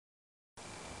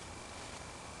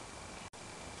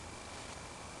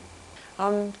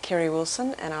I'm Kerry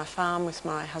Wilson and I farm with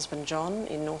my husband John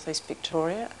in northeast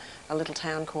Victoria, a little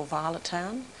town called Violet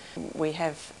Town. We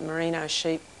have merino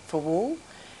sheep for wool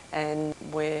and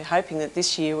we're hoping that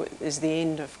this year is the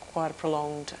end of quite a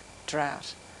prolonged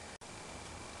drought.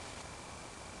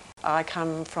 I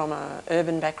come from an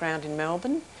urban background in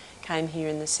Melbourne, came here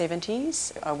in the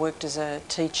 70s. I worked as a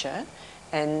teacher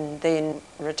and then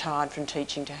retired from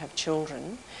teaching to have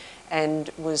children and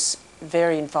was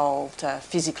very involved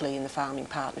physically in the farming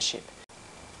partnership.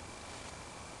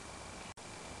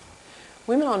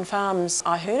 Women on farms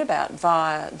I heard about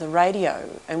via the radio,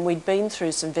 and we'd been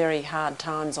through some very hard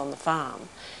times on the farm,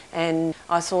 and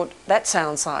I thought that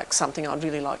sounds like something I'd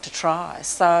really like to try.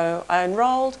 So I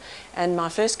enrolled, and my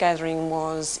first gathering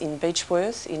was in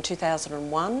Beechworth in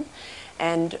 2001.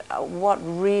 And what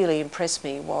really impressed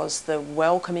me was the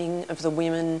welcoming of the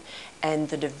women and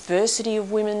the diversity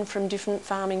of women from different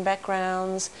farming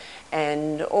backgrounds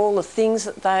and all the things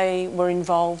that they were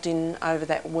involved in over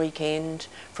that weekend,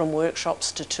 from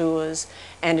workshops to tours.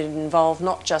 And it involved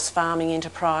not just farming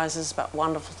enterprises but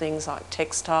wonderful things like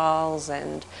textiles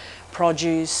and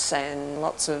produce and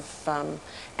lots of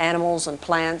animals and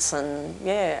plants,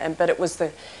 but it was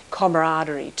the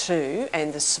camaraderie too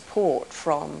and the support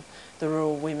from the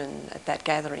rural women at that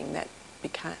gathering that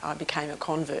I became a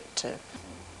convert to.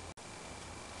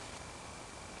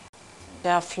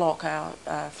 Our flock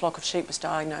of sheep was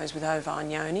diagnosed with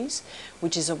ovine yonis,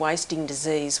 which is a wasting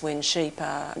disease when sheep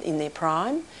are in their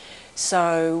prime.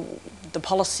 So the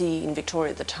policy in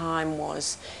Victoria at the time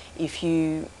was if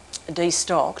you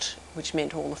destocked, which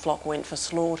meant all the flock went for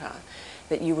slaughter,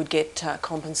 that you would get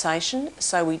compensation.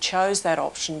 So we chose that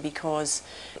option because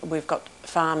we've got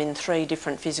farm in 3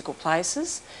 different physical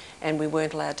places and we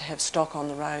weren't allowed to have stock on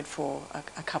the road for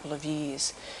a couple of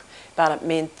years. But it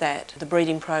meant that the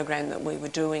breeding program that we were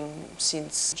doing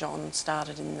since John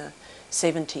started in the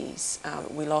 70s,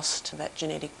 we lost that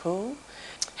genetic pool.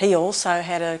 He also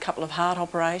had a couple of heart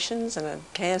operations and a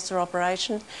cancer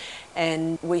operation,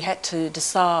 and we had to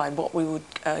decide what we would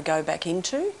go back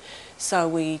into. So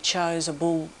we chose a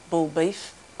bull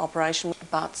beef operation,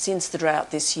 but since the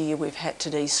drought this year we've had to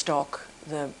destock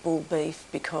the bull beef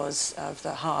because of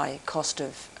the high cost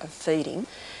of feeding.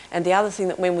 And the other thing,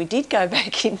 that when we did go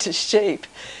back into sheep,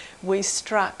 we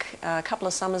struck, a couple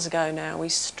of summers ago now, we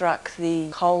struck the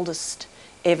coldest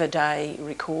ever day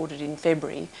recorded in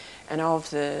February, and of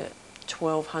the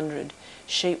 1,200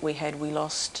 sheep we had, we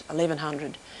lost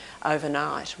 1,100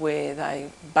 overnight, where they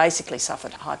basically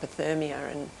suffered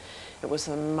hypothermia, and it was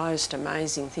the most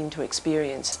amazing thing to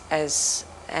experience as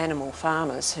animal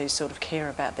farmers who sort of care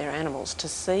about their animals. To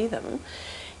see them,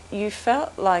 you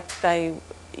felt like they,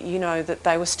 that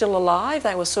they were still alive.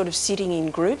 They were sort of sitting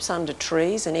in groups under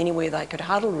trees and anywhere they could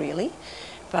huddle really.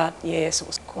 But yes, it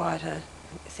was quite a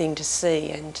thing to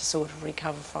see and to sort of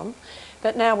recover from.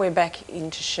 But now we're back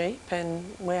into sheep and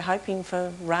we're hoping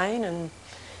for rain, and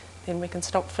then we can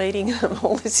stop feeding them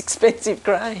all this expensive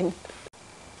grain.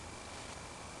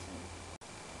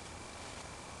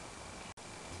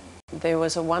 There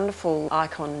was a wonderful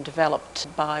icon developed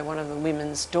by one of the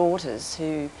women's daughters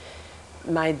who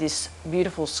made this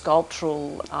beautiful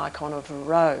sculptural icon of a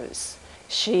rose.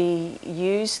 She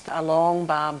used a long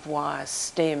barbed wire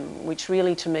stem, which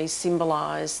really to me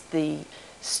symbolised the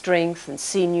strength and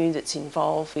sinew that's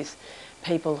involved with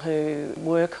people who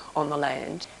work on the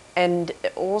land. And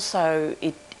also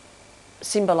it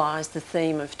symbolised the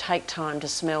theme of take time to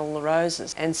smell the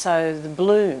roses. And so the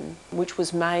bloom, which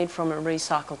was made from a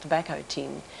recycled tobacco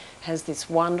tin, has this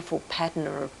wonderful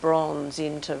patina of bronze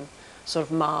into sort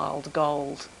of mild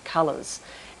gold colours,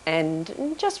 and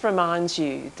it just reminds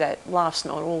you that life's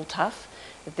not all tough,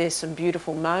 that there's some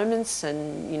beautiful moments,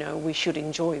 and we should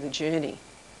enjoy the journey.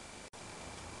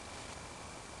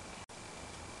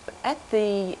 At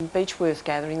the Beechworth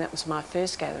gathering, that was my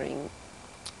first gathering,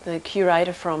 the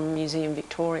curator from Museum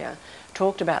Victoria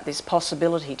talked about this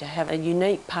possibility to have a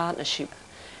unique partnership,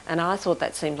 and I thought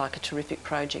that seemed like a terrific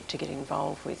project to get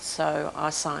involved with, so I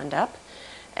signed up,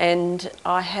 and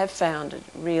I have found it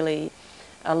really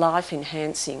a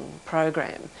life-enhancing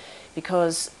program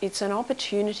because it's an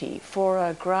opportunity for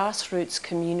a grassroots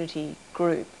community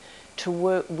group to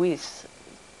work with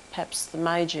perhaps the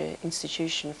major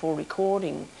institution for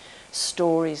recording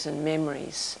stories and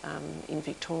memories in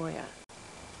Victoria.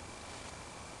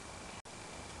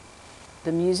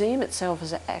 The museum itself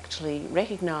has actually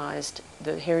recognised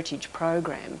the heritage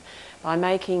program by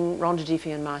making Rhonda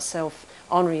Diffie and myself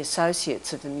honorary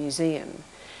associates of the museum.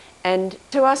 And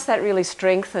to us that really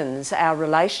strengthens our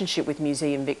relationship with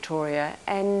Museum Victoria,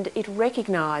 and it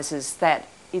recognises that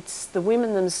it's the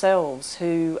women themselves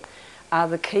who are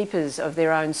the keepers of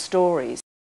their own stories.